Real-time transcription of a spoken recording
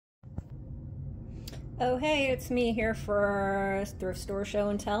Oh hey, it's me here for Thrift Store Show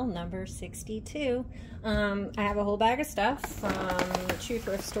and Tell number 62. I have a whole bag of stuff from 2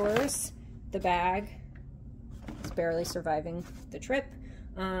 thrift stores. The bag is barely surviving the trip,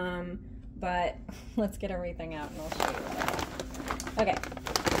 but let's get everything out and I'll show you what I got. Okay.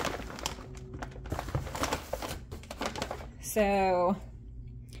 So,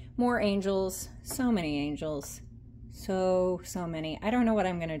 more angels, so many angels. So many. I don't know what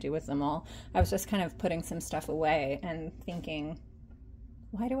I'm going to do with them all. I was just kind of putting some stuff away and thinking,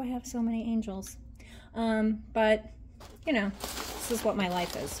 why do I have so many angels? But, you know, this is what my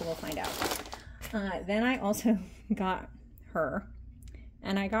life is, so we'll find out. Then I also got her.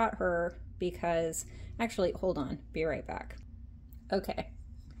 And I got her because, actually, hold on, be right back. Okay,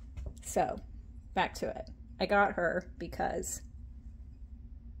 so, back to it. I got her because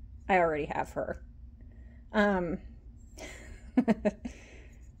I already have her.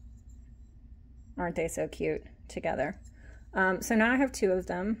 Aren't they so cute together? So now I have 2 of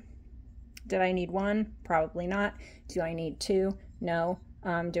them. Did I need 1? Probably not. Do I need 2? No.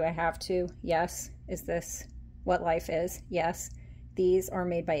 Do I have to? Yes. Is this what life is? Yes. These are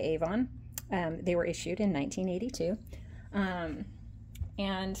made by Avon. They were issued in 1982.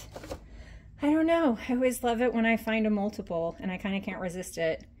 And I don't know. I always love it when I find a multiple, and I kind of can't resist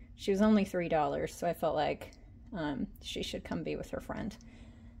it. She was only $3, so I felt like she should come be with her friend.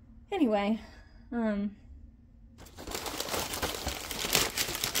 Anyway, oh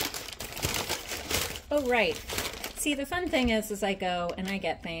right. See, the fun thing is I go and I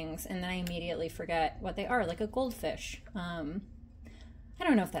get things and then I immediately forget what they are, like a goldfish. I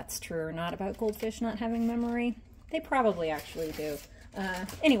don't know if that's true or not about goldfish not having memory. They probably actually do.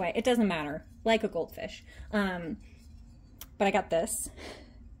 Anyway, it doesn't matter. Like a goldfish. But I got this.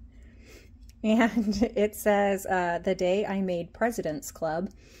 And it says, the day I made President's Club,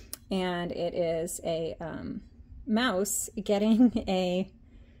 and it is a mouse getting a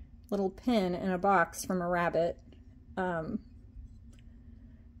little pin in a box from a rabbit.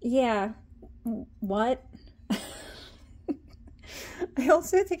 Yeah, what? I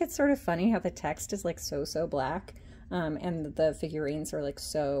also think it's sort of funny how the text is like so black, and the figurines are like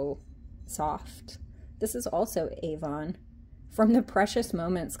so soft. This is also Avon from the Precious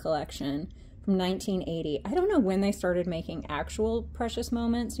Moments collection. From 1980. I don't know when they started making actual Precious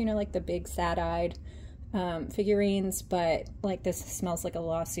Moments, you know, like the big sad-eyed figurines, but like this smells like a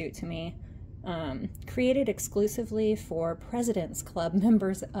lawsuit to me. Created exclusively for President's Club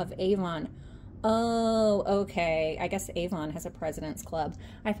members of Avon. Oh, okay. I guess Avon has a President's Club.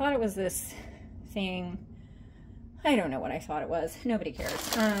 I thought it was this thing. I don't know what I thought it was. Nobody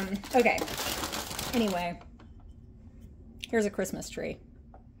cares. Okay. Anyway, here's a Christmas tree.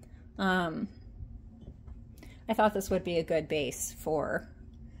 I thought this would be a good base for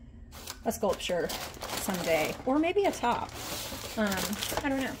a sculpture someday, or maybe a top. I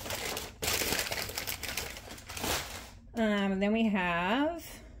don't know. Then we have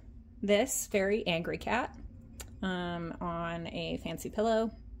this very angry cat on a fancy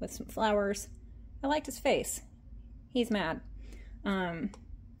pillow with some flowers. I liked his face. He's mad.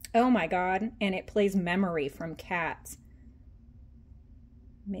 Oh my god, and it plays Memory from Cats.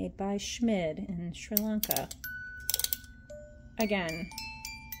 Made by Schmid in Sri Lanka. Again,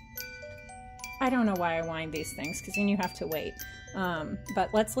 I don't know why I wind these things, because then you have to wait. But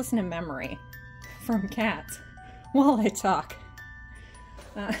let's listen to Memory from Cats while I talk.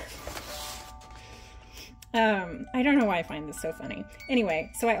 I don't know why I find this so funny.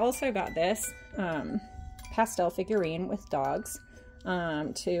 Anyway, so I also got this pastel figurine with dogs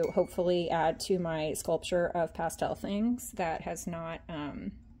to hopefully add to my sculpture of pastel things that has not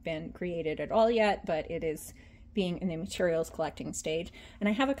been created at all yet, but it is being in the materials collecting stage. And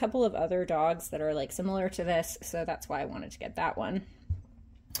I have a couple of other dogs that are like similar to this, so that's why I wanted to get that one.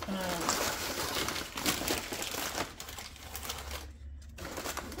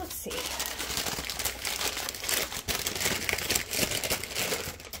 Let's see.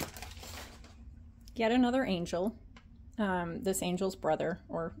 Yet another angel. This angel's brother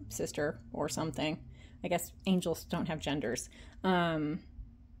or sister or something. I guess angels don't have genders.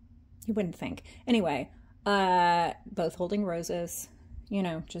 You wouldn't think. Anyway, both holding roses, you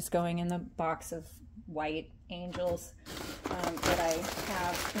know, just going in the box of white angels that I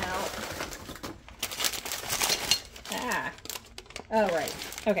have now. Ah. Oh, right.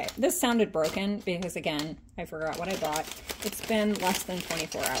 Okay, this sounded broken because, again, I forgot what I bought. It's been less than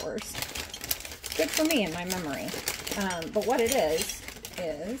 24 hours. Good for me in my memory. But what it is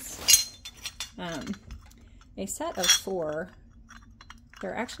a set of 4.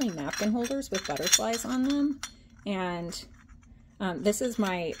 They're actually napkin holders with butterflies on them, and This is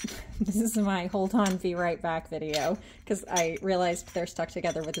my hold on, be right back video, because I realized they're stuck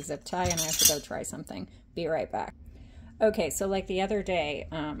together with a zip tie and I have to go try something. Be right back. Okay, so like the other day,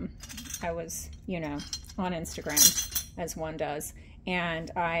 I was, you know, on Instagram, as one does, and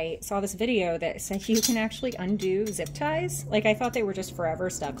I saw this video that said you can actually undo zip ties. Like, I thought they were just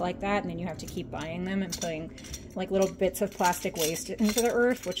forever stuck like that, and then you have to keep buying them and putting like little bits of plastic waste into the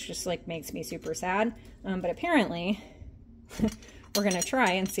earth, which just like makes me super sad. But apparently, we're gonna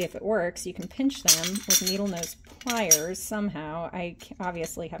try and see if it works. You can pinch them with needle nose pliers somehow. I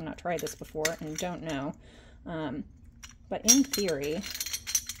obviously have not tried this before and don't know. But in theory,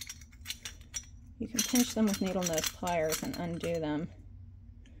 you can pinch them with needle nose pliers and undo them.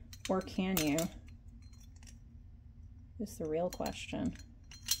 Or can you? This is the real question.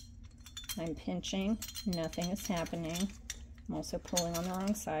 I'm pinching, nothing is happening. I'm also pulling on the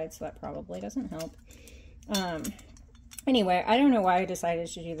wrong side, so that probably doesn't help. Anyway, I don't know why I decided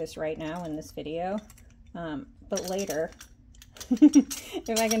to do this right now in this video, but later,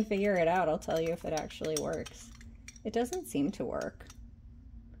 if I can figure it out, I'll tell you if it actually works. It doesn't seem to work.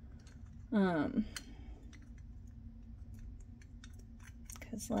 Because,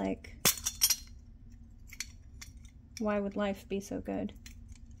 like, why would life be so good?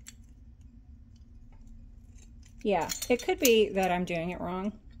 Yeah, it could be that I'm doing it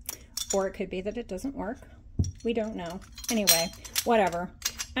wrong, or it could be that it doesn't work. We don't know. Anyway, whatever.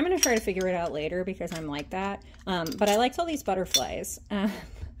 I'm going to try to figure it out later because I'm like that. But I liked all these butterflies.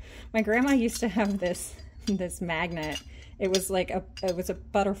 My grandma used to have this magnet. It was a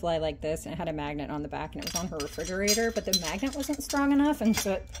butterfly like this, and it had a magnet on the back, and it was on her refrigerator, but the magnet wasn't strong enough, and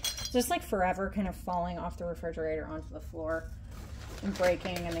so it just like forever kind of falling off the refrigerator onto the floor and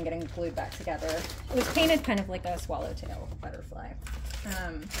breaking and then getting glued back together. It was painted kind of like a swallowtail butterfly.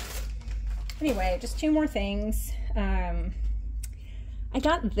 Anyway, just two more things. I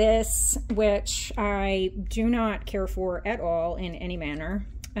got this, which I do not care for at all in any manner,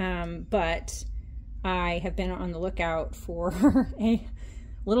 but I have been on the lookout for a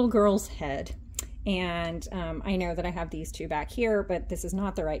little girl's head. And I know that I have these two back here, but this is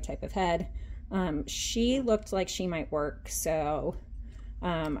not the right type of head. She looked like she might work, so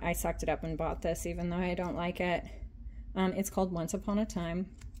I sucked it up and bought this, even though I don't like it. It's called Once Upon a Time.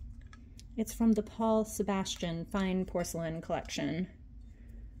 It's from the Paul Sebastian Fine Porcelain Collection.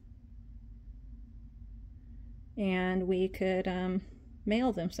 And we could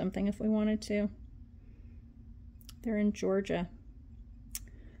mail them something if we wanted to. They're in Georgia.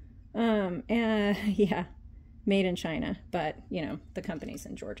 Yeah, made in China, but, you know, the company's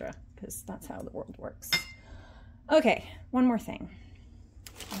in Georgia, because that's how the world works. Okay, one more thing.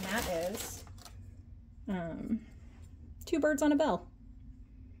 And that is two birds on a bell.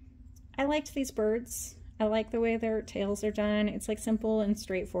 I liked these birds. I like the way their tails are done. It's like simple and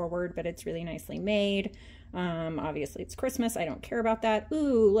straightforward, but it's really nicely made. Obviously it's Christmas. I don't care about that.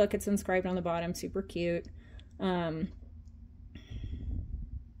 Ooh, look, it's inscribed on the bottom. Super cute. I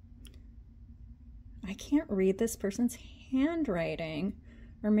can't read this person's handwriting,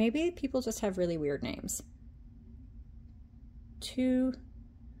 or maybe people just have really weird names. To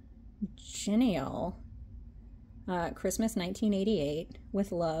Genial. Christmas 1988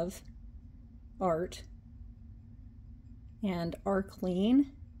 with love. Art. And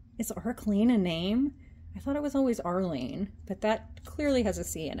Arclean. Is Arclean a name? I thought it was always Arlene, but that clearly has a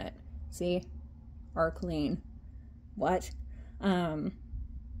C in it. See? Arclean. What?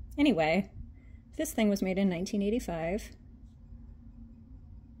 Anyway, this thing was made in 1985.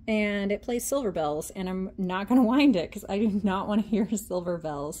 And it plays silver bells, and I'm not going to wind it because I do not want to hear silver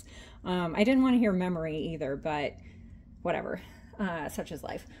bells. I didn't want to hear Memory either, but whatever. Such is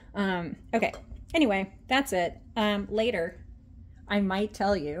life. Okay. Anyway, that's it. Later, I might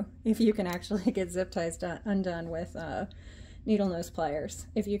tell you if you can actually get zip ties undone with needle nose pliers.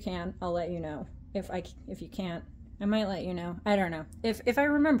 If you can, I'll let you know. If you can't, I might let you know. I don't know. If I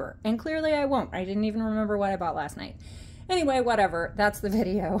remember. And clearly I won't. I didn't even remember what I bought last night. Anyway, whatever. That's the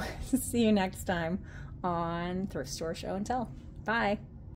video. See you next time on Thrift Store Show and Tell. Bye.